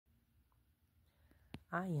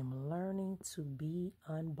I am learning to be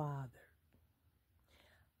unbothered.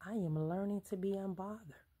 I am learning to be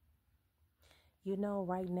unbothered. You know,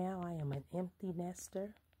 right now I am an empty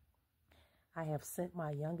nester. I have sent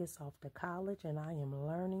my youngest off to college and I am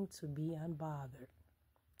learning to be unbothered.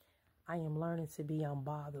 I am learning to be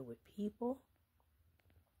unbothered with people.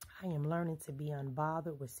 I am learning to be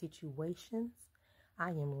unbothered with situations. I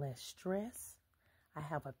am less stressed. I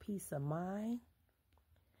have a peace of mind.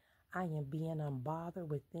 I am being unbothered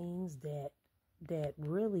with things that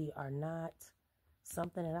really are not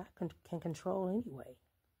something that I can control anyway.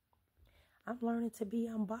 I'm learning to be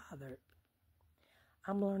unbothered.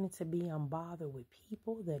 I'm learning to be unbothered with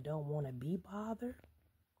people that don't want to be bothered.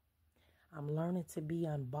 I'm learning to be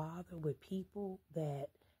unbothered with people that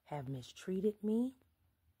have mistreated me.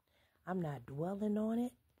 I'm not dwelling on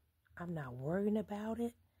it. I'm not worrying about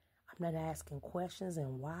it. I'm not asking questions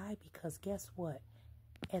and why, because guess what?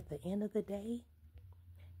 At the end of the day,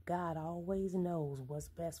 God always knows what's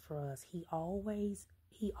best for us. He already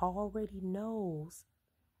knows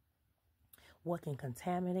what can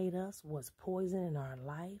contaminate us, what's poison in our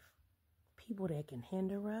life, people that can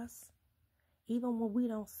hinder us, even when we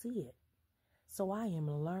don't see it. So I am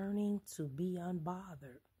learning to be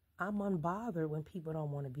unbothered. I'm unbothered when people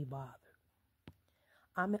don't want to be bothered.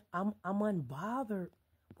 I'm unbothered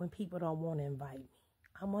when people don't want to invite me.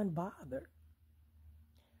 I'm unbothered.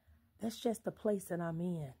 That's just the place that I'm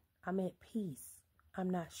in. I'm at peace. I'm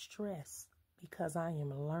not stressed because I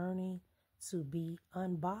am learning to be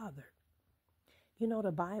unbothered. You know,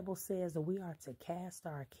 the Bible says that we are to cast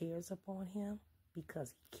our cares upon him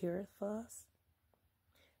because he careth for us.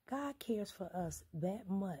 God cares for us that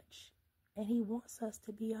much, and he wants us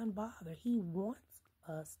to be unbothered. He wants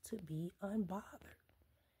us to be unbothered.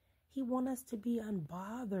 He wants us to be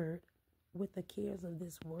unbothered with the cares of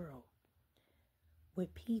this world,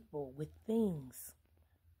 with people, with things.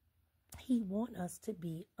 He wants us to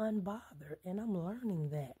be unbothered, and I'm learning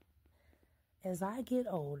that. As I get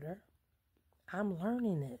older, I'm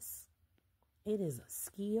learning this. It is a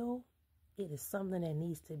skill. It is something that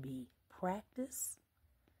needs to be practiced.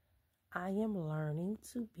 I am learning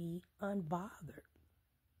to be unbothered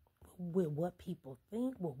with what people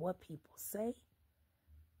think, with what people say.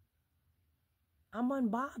 I'm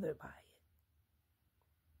unbothered by it.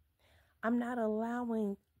 I'm not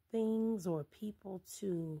allowing things or people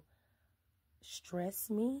to stress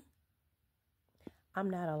me. I'm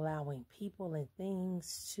not allowing people and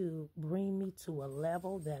things to bring me to a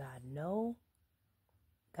level that I know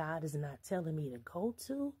God is not telling me to go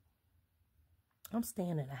to. I'm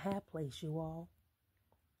staying in a high place, you all.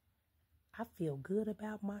 I feel good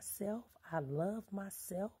about myself. I love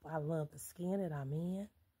myself. I love the skin that I'm in.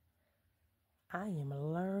 I am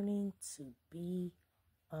learning to be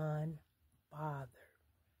unbothered.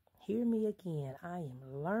 Hear me again. I am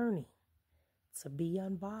learning to be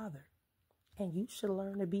unbothered. And you should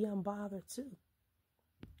learn to be unbothered too.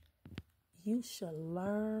 You should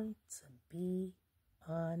learn to be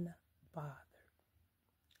unbothered.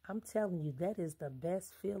 I'm telling you, that is the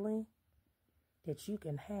best feeling that you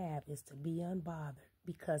can have, is to be unbothered,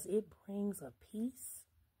 because it brings a peace.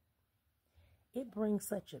 It brings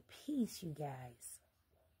such a peace, you guys.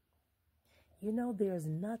 You know, there's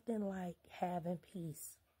nothing like having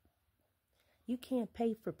peace. You can't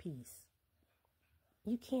pay for peace.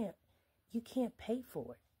 You can't pay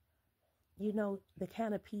for it. You know, the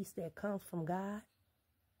kind of peace that comes from God,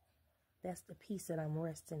 that's the peace that I'm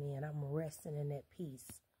resting in. I'm resting in that peace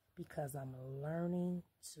because I'm learning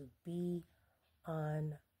to be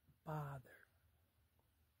unbothered.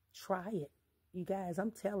 Try it. You guys,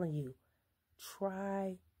 I'm telling you,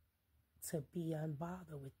 try to be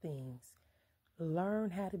unbothered with things.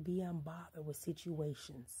 Learn how to be unbothered with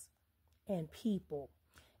situations and people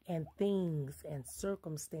and things and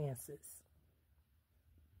circumstances.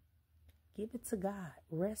 Give it to God.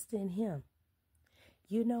 Rest in him.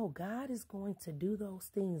 You know, God is going to do those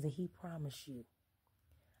things that he promised you.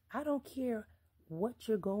 I don't care what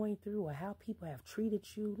you're going through or how people have treated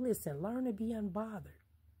you. Listen, learn to be unbothered.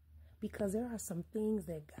 Because there are some things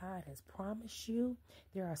that God has promised you.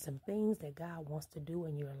 There are some things that God wants to do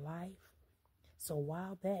in your life. So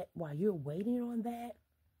while you're waiting on that,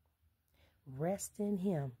 rest in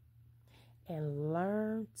him and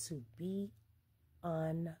learn to be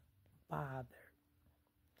unbothered.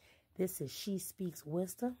 This is She Speaks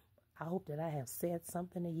Wisdom. I hope that I have said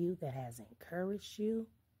something to you that has encouraged you,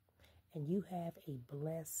 and you have a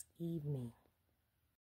blessed evening.